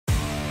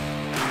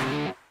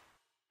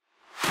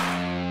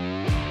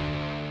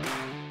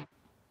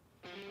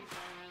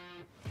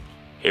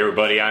Hey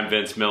everybody, I'm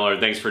Vince Miller.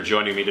 Thanks for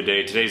joining me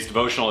today. Today's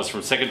devotional is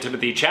from 2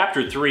 Timothy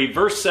chapter 3,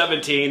 verse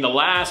 17, the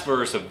last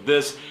verse of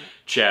this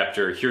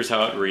chapter. Here's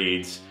how it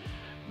reads: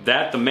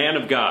 that the man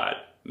of God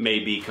may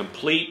be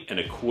complete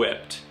and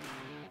equipped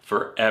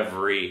for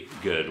every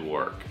good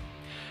work.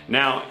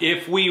 Now,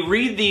 if we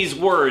read these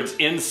words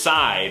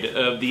inside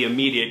of the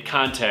immediate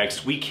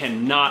context, we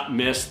cannot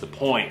miss the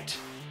point.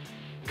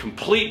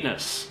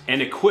 Completeness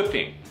and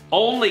equipping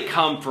only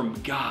come from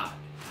God.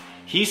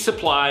 He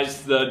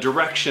supplies the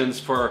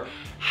directions for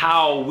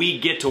how we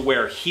get to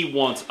where He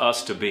wants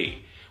us to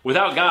be.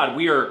 Without God,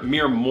 we are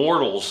mere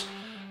mortals,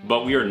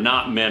 but we are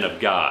not men of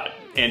God.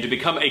 And to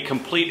become a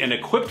complete and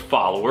equipped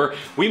follower,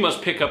 we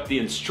must pick up the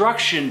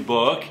instruction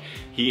book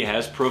He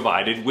has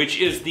provided, which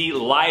is the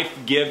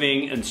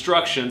life-giving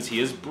instructions He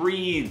has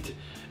breathed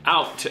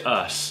out to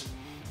us.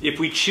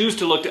 If we choose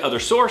to look to other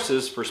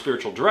sources for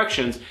spiritual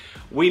directions,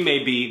 we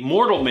may be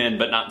mortal men,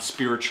 but not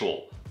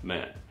spiritual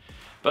men.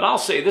 But I'll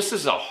say this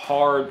is a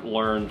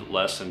hard-learned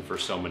lesson for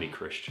so many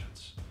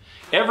Christians.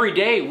 Every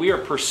day we are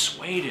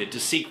persuaded to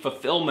seek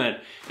fulfillment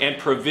and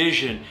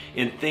provision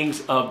in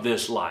things of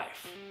this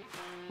life.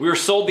 We are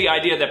sold the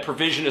idea that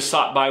provision is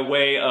sought by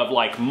way of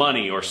like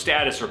money or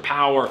status or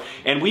power,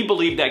 and we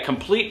believe that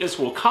completeness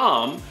will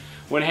come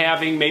when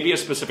having maybe a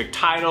specific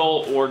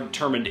title or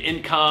determined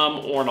income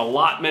or an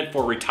allotment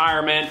for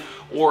retirement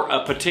or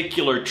a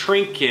particular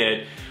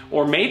trinket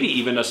or maybe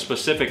even a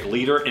specific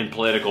leader in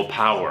political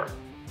power.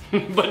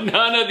 But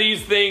none of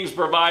these things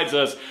provides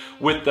us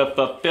with the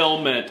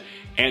fulfillment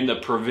and the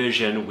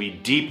provision we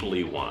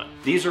deeply want.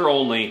 These are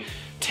only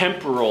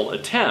temporal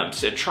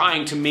attempts at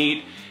trying to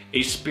meet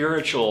a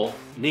spiritual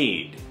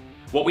need.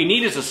 What we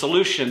need is a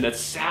solution that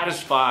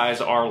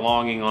satisfies our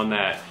longing on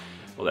that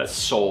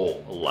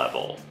soul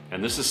level.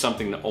 And this is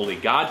something that only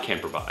God can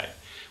provide,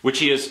 which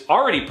He has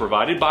already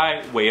provided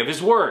by way of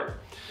His Word.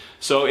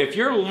 So if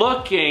you're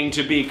looking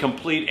to be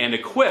complete and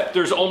equipped,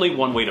 there's only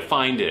one way to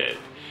find it.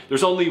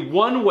 There's only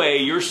one way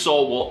your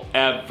soul will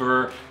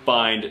ever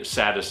find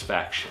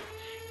satisfaction.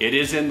 It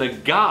is in the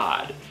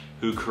God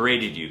who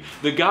created you,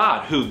 the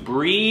God who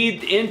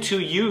breathed into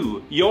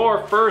you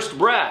your first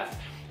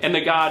breath, and the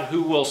God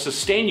who will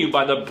sustain you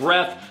by the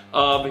breath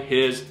of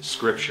His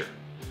Scripture.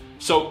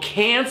 So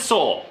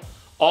cancel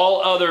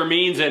all other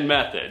means and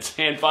methods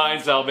and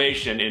find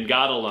salvation in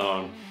God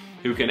alone,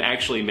 who can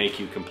actually make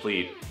you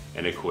complete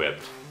and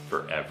equipped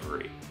for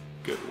every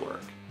good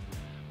work.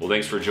 Well,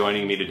 thanks for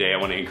joining me today. I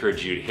want to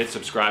encourage you to hit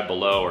subscribe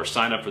below or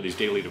sign up for these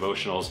daily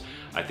devotionals.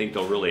 I think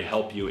they'll really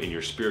help you in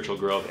your spiritual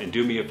growth. And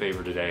do me a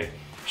favor today,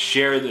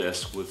 share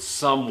this with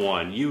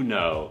someone you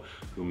know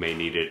who may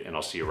need it, and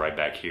I'll see you right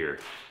back here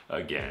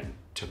again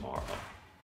tomorrow.